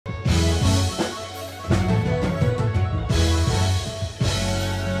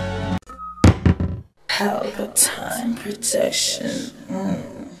Pelpa time protection.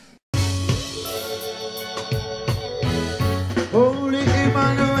 Holy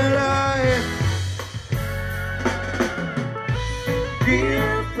Emmanuel, I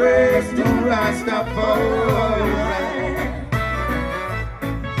give praise to Rastafari,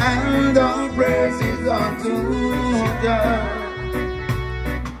 and all praises unto God.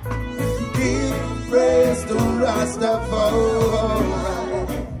 Give praise to Rastafari,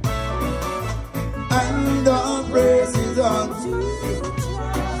 and all praises unto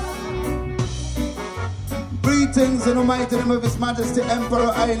God. Greetings in the mighty name of His Majesty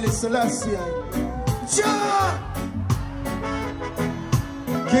Emperor Haile Selassie,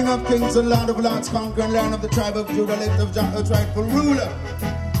 King of kings and Lord of lords, conquering Lion of the tribe of Judah, lift of Jah, a rightful ruler,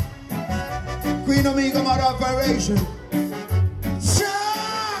 Queen Omega, Mother of Variation.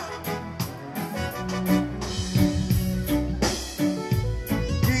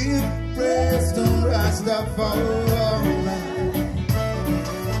 Give praise to Rastafari,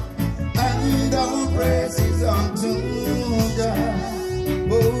 and all praises unto God.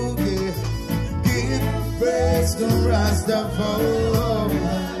 Okay, give praise to Rastafari,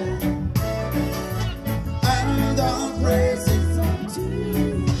 and all praises unto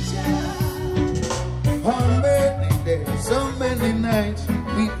God. How many days, so many nights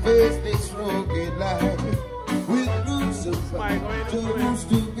we face this rugged life. We crucify to lose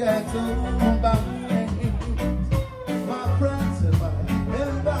together by my friends and my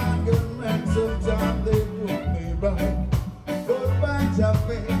environment. Sometimes they do me right, but by your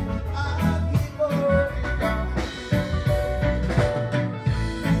faith I keep holding on.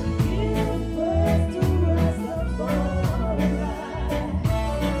 Give praise to Rastafari,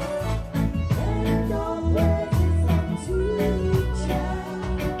 and all praises unto Jah.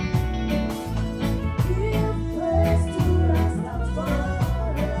 Give praise to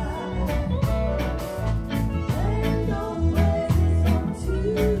Rastafari, and all praises unto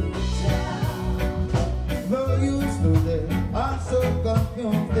Jah. The youths today are so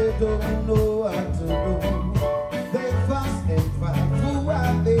confused, they don't know what to do. They fast and fight for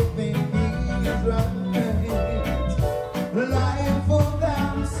what they think is right. Life for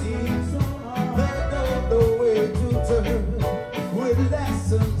them seems so hard, they don't know where to turn with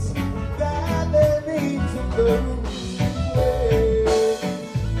lessons that they need to learn.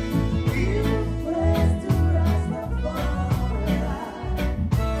 Give praise to Rastafari,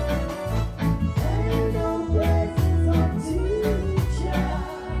 and all praises unto Jah.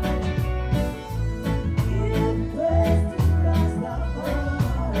 Give praise to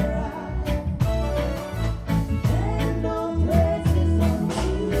Rastafari, and all praises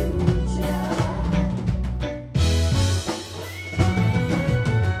unto Jah.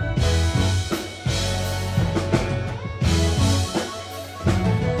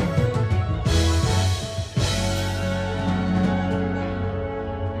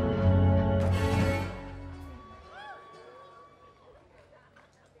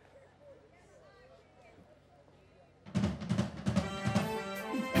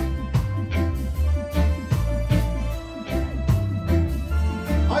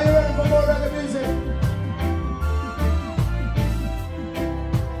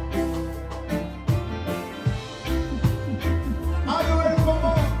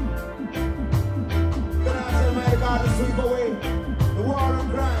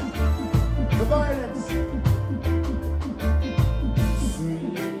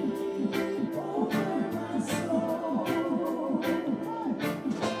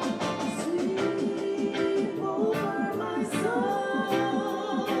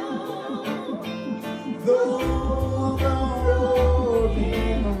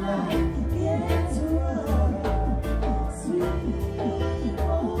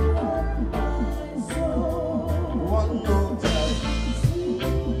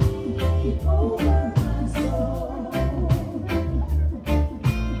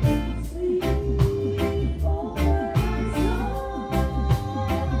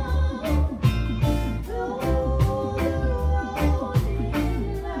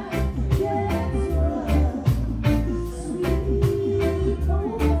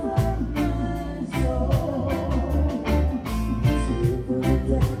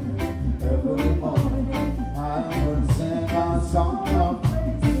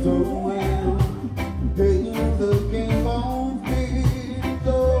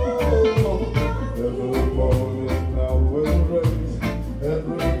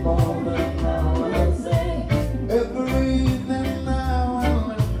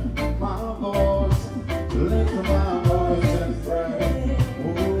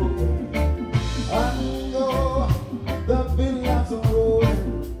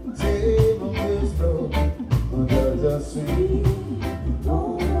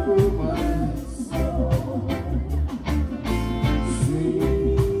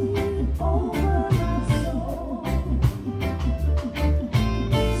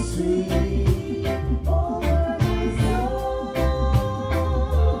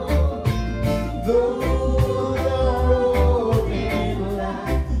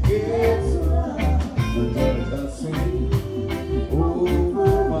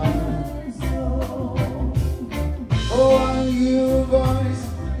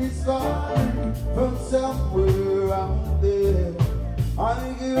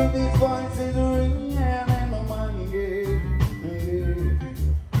 hear these voices ringing in my mind,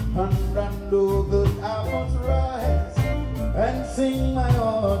 and I know that I must rise and sing my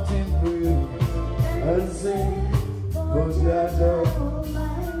heart in praise, and sing, 'cause that's all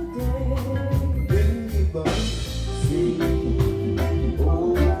my day. Bring me back, sing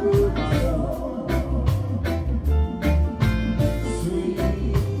over my soul, sweet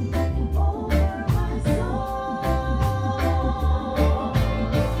over my soul.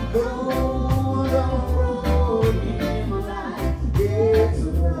 Those are rolling like it's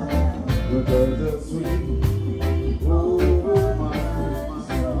right, because the sweet over my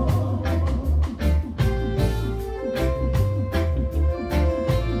soul.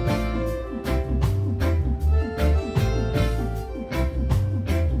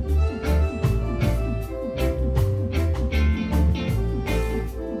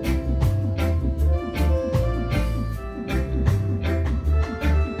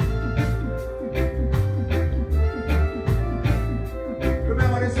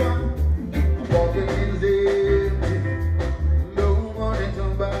 Remember this one? I'm walking in the no money to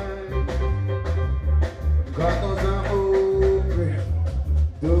buy. God knows I'm hungry.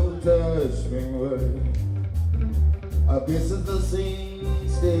 Don't touch me, well. I guess it's the same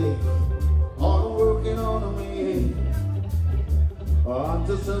stay. All working on me. I'm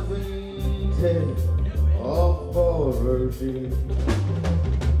just a fainted of poverty.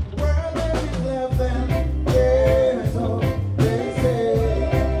 Where there is left them, yes, so they say.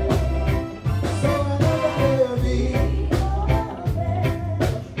 So another day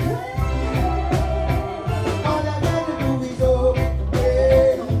all I got to do is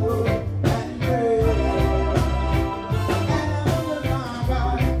obey and work and pray. And I'm under my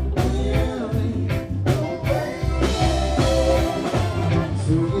God, will me obey.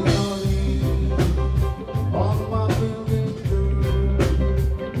 So it's only all my building through.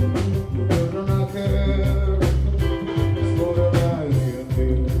 You don't care, it's more than I can do.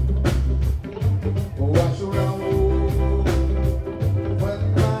 But watch around when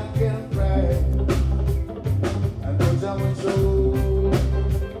I can cry, and those I will show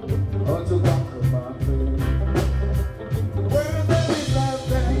how to conquer my pain. Where there is love,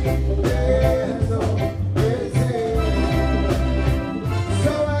 there's so they say.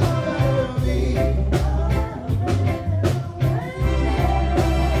 So I gotta be.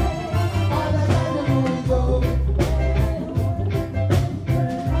 All I gotta do is go.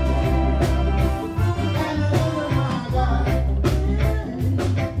 And I know my God.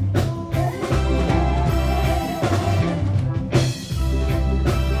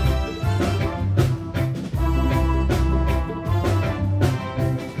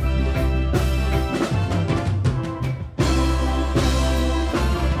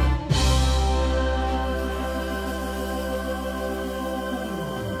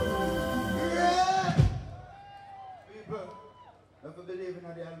 Yeah. People, if you believe in the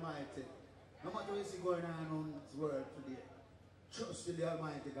Almighty, no matter what you see going on this world today, trust in the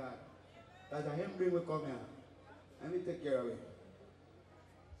Almighty God. That Him bring we come here, and we take care of it.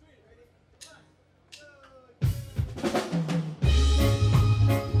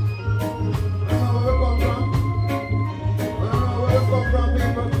 Remember where we come from? Remember where we come from,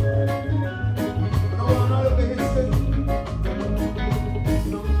 people? No one know the history.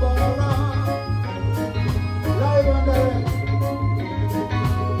 Number one, live and direct.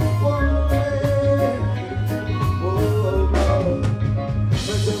 Oh, yeah. Oh, Lord.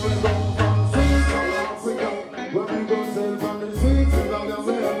 We say we come from sweet South Africa. When we go sail from the sweet South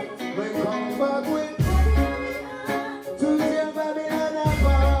Africa, we come back with to the Babylon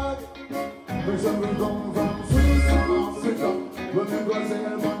apart. We say we come from sweet South Africa. When we go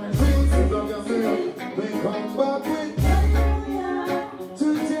sail from the sweet South Africa, we come back with to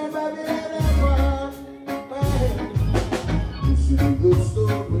the Babylon apart. This is a good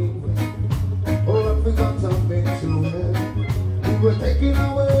story. Oh, Africa have been through it. We were taken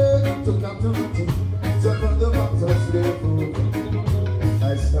away to captivity. So from the box of slavery, I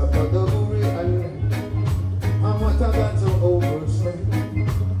stopped at the Uri Island. And what I got to overstay.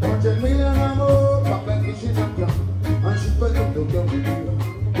 100 million and more, back like fishing and clam. And she fell up the game with you.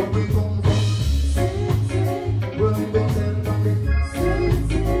 Where we come from, where we go tell from it.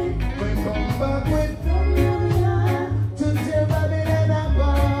 We come back with to tell Babylon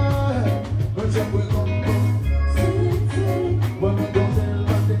apart. Where we come from, where we go tell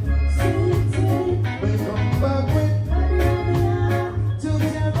from it. We come back with to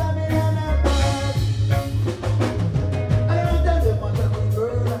tell Babylon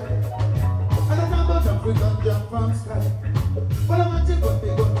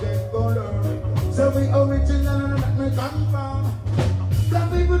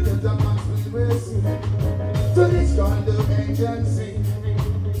gentleman's we will see to this kind of agency.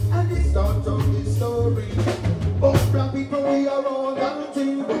 And this start of the story. But black people, we are all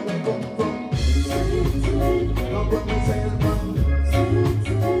guaranteed where we come from. Not when we sail from.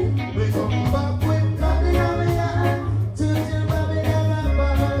 We come back with Babylon to the Babylon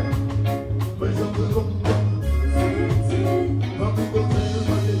power. Where some we come from. Not people sail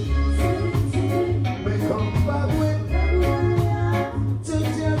from. We come back with to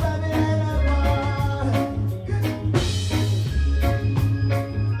the Babylon power.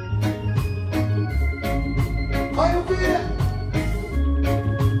 Are you feeling?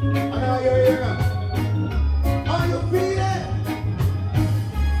 I know you're here. Are you feeling?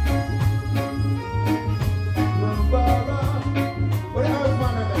 Where the hell's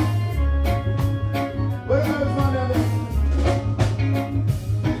man in there? Where the hell's man in there?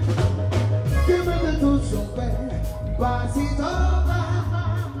 Give me the two champagne, pass it over.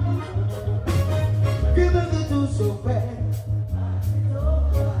 Give me the two champagne.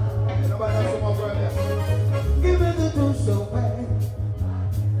 Nobody knows some more there. Give me the two champagne.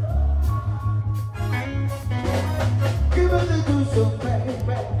 Give me the two champagne.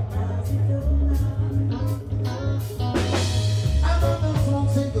 I don't know smoke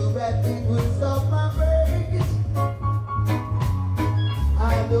cigarette, it will stop my brain. I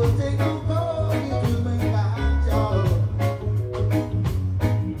don't take no coffee to make my hands job.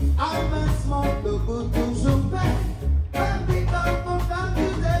 I must smoke the good two champagne. And pick up my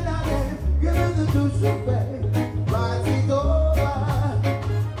computer again. Give me the two champagne. Pass it over.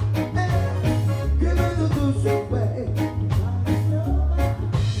 Give me the two champagne.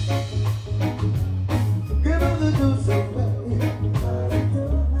 Give me the two champagne.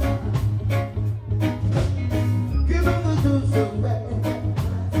 Give me the two champagne.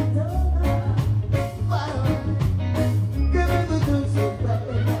 Give me the two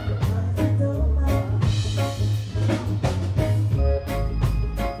champagne.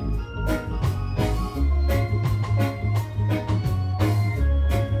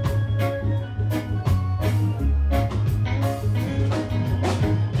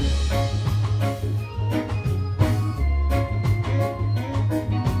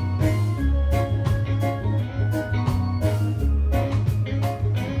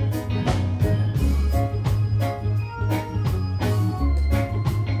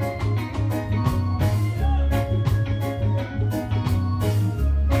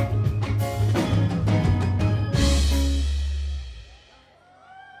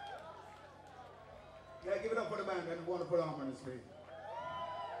 Yeah, give it up for the band and the wonderful harmonies, please.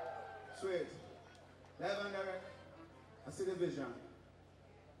 Sweet. Live and direct. I see the vision. I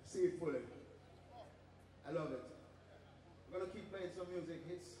see it fully. I love it. We're going to keep playing some music,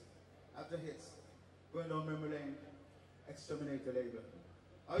 hits after hits. Going down memory lane. Exterminator label.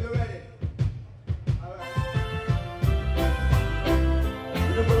 Are you ready? All right.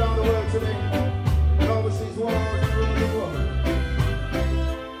 We look around the world today and overseas wars and around the world.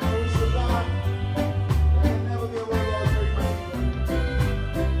 I wish to God there'll never be a World War III, my people.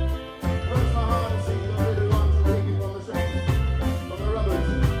 Hurts my heart to see you don't really want to take it from the shores, from the robbers,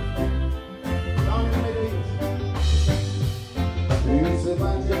 down in the Middle East. It's a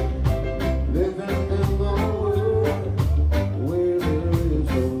magic living in the world where there is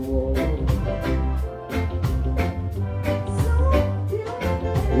a war.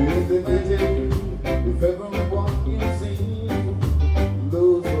 It's the magic, if everyone can see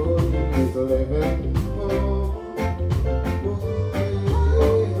those boys are living for.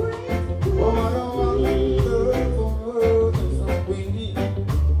 Oh, I don't want the world is something,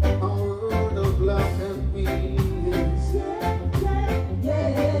 a world of love and peace.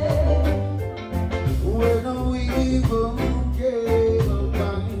 When a evil came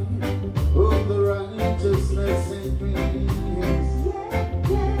upon of the righteousness and peace.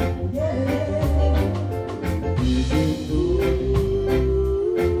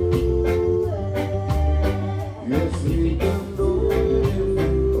 Yes, we can do it.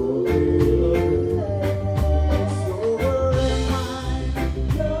 Oh, it's your world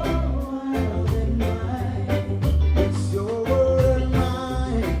and mine. It's your world and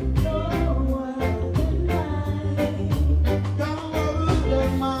mine. Your world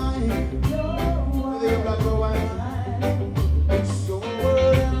and mine. Whether you're black or white, it's your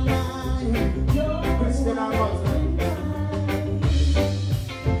world and mine. Christian or Muslim.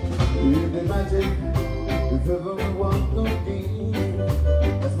 With the magic, if ever we want to be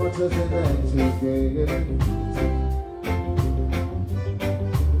as much as it likes to get.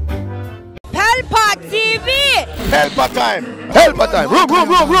 Pelpa TV. Pelpa time. Pelpa time.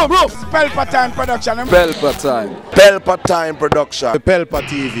 Room. Pelpa time production. Pelpa time. Pelpa time production. Pelpa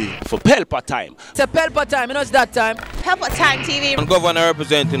TV. For Pelpa time. It's a Pelpa time, you know it's that time. Pelpa Time TV. I'm governor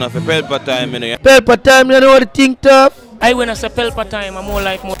representing of a Pelpa time, you know. Pelpa time, you know what I think tough? I when I say Pelpa time, I'm more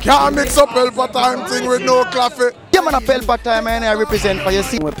like more. Can't mix up Pelpa time thing with no coffee. Yeah, man, a Pelpa time, and I represent for you.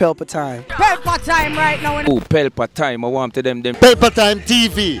 See, with Pelpa time. Pelpa Time right now. Oh, Pelpa time, I want to them. Pelpa time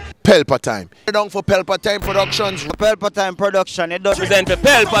TV. Pelpa time. Down for Pelpa time productions. Pelpa time production. It does Present for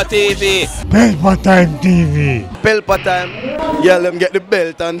Pelpa TV. Pelpa time TV. Pelpa time. Yeah, let them get the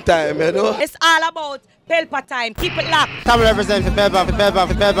belt on time, you know. It's all about Pelpa Time. Keep it locked. Come represent for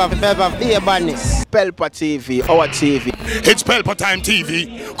Pelpa, be a badness. Pelpa TV, our TV. It's Pelpa time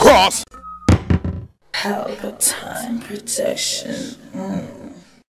TV. Cross. Pelpa time protection.